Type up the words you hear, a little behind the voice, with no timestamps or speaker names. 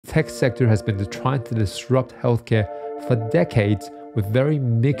tech sector has been trying to disrupt healthcare for decades with very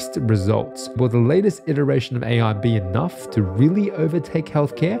mixed results. Will the latest iteration of AI be enough to really overtake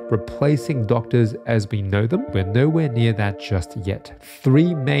healthcare, replacing doctors as we know them? We're nowhere near that just yet.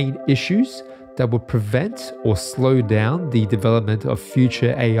 3 main issues that will prevent or slow down the development of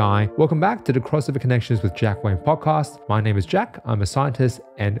future AI. Welcome back to the Crossover Connections with Jack Wang Podcast. My name is Jack. I'm a scientist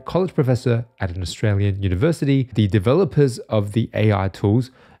and college professor at an Australian university. The developers of the AI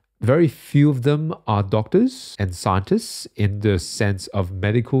tools, very few of them are doctors and scientists in the sense of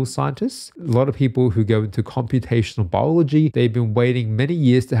medical scientists. A lot of people who go into computational biology, they've been waiting many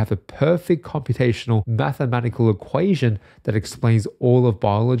years to have a perfect computational mathematical equation that explains all of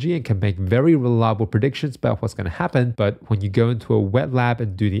biology and can make very reliable predictions about what's going to happen. But when you go into a wet lab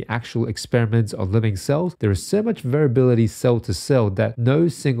and do the actual experiments on living cells, there is so much variability cell to cell that no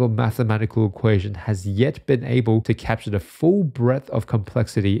single mathematical equation has yet been able to capture the full breadth of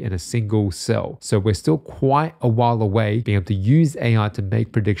complexity in a single cell. So we're still quite a while away being able to use AI to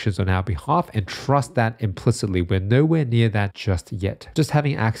make predictions on our behalf and trust that implicitly. We're nowhere near that just yet. Just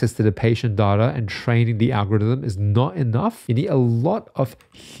having access to the patient data and training the algorithm is not enough. You need a lot of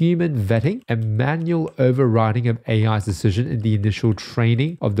human vetting and manual overriding of AI's decision in the initial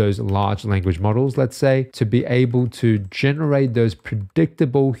training of those large language models, let's say, to be able to generate those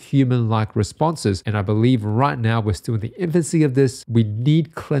predictable human-like responses. And I believe right now we're still in the infancy of this. We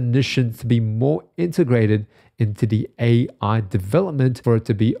need clinicians to be more integrated into the AI development for it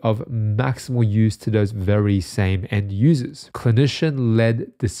to be of maximal use to those very same end users.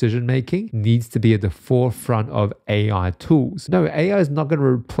 Clinician-led decision-making needs to be at the forefront of AI tools. No, AI is not going to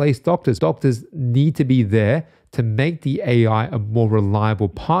replace doctors. Doctors need to be there to make the AI a more reliable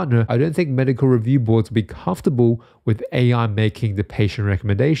partner. I don't think medical review boards will be comfortable with AI making the patient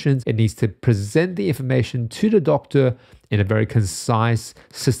recommendations. It needs to present the information to the doctor in a very concise,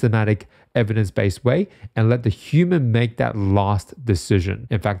 systematic, evidence-based way and let the human make that last decision.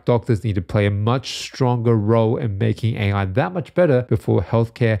 In fact, doctors need to play a much stronger role in making AI that much better before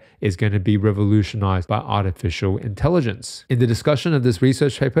healthcare is going to be revolutionized by artificial intelligence. In the discussion of this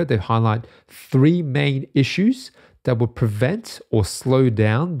research paper, they highlight 3 main issues that will prevent or slow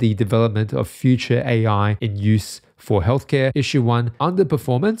down the development of future AI in use for healthcare. Issue 1,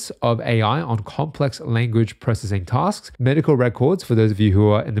 underperformance of AI on complex language processing tasks. Medical records, for those of you who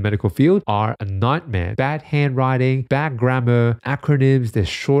are in the medical field, are a nightmare. Bad handwriting, bad grammar, acronyms, there's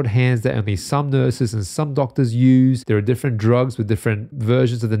shorthands that only some nurses and some doctors use. There are different drugs with different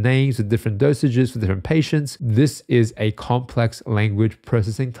versions of the names, with different dosages for different patients. This is a complex language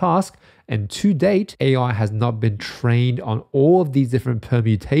processing task. And to date, AI has not been trained on all of these different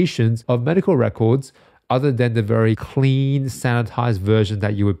permutations of medical records other than the very clean, sanitized version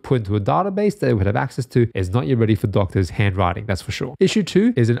that you would put into a database that it would have access to. Is not yet ready for doctors' handwriting, that's for sure. Issue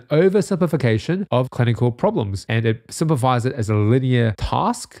 2 is an oversimplification of clinical problems, and it simplifies it as a linear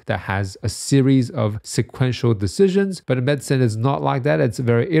task that has a series of sequential decisions. But in medicine, it's not like that. It's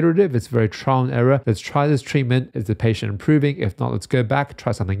very iterative. It's very trial and error. Let's try this treatment. Is the patient improving? If not, let's go back,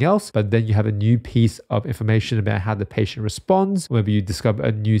 try something else. But then you have a new piece of information about how the patient responds. Maybe you discover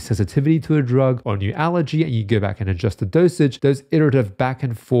a new sensitivity to a drug or a new allergy, and you go back and adjust the dosage. Those iterative back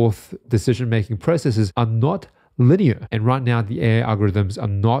and forth decision-making processes are not linear. And right now, the AI algorithms are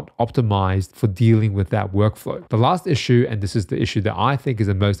not optimized for dealing with that workflow. The last issue, and this is the issue that I think is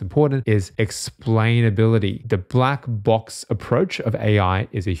the most important, is explainability. The black box approach of AI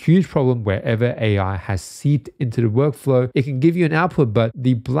is a huge problem wherever AI has seeped into the workflow. It can give you an output, but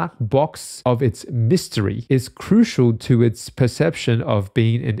the black box of its mystery is crucial to its perception of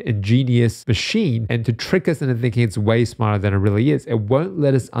being an ingenious machine and to trick us into thinking it's way smarter than it really is. It won't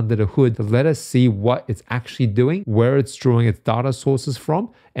let us under the hood to let us see what it's actually doing, where it's drawing its data sources from.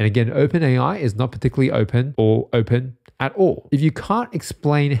 And again, OpenAI is not particularly open or open at all. If you can't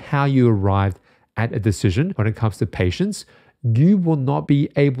explain how you arrived at a decision when it comes to patients, you will not be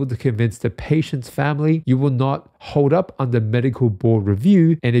able to convince the patient's family. You will not hold up under medical board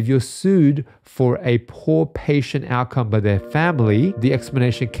review. And if you're sued for a poor patient outcome by their family, the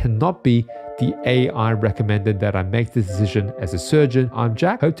explanation cannot be the AI recommended that I make this decision as a surgeon. I'm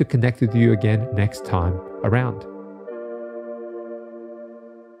Jack. Hope to connect with you again next time around.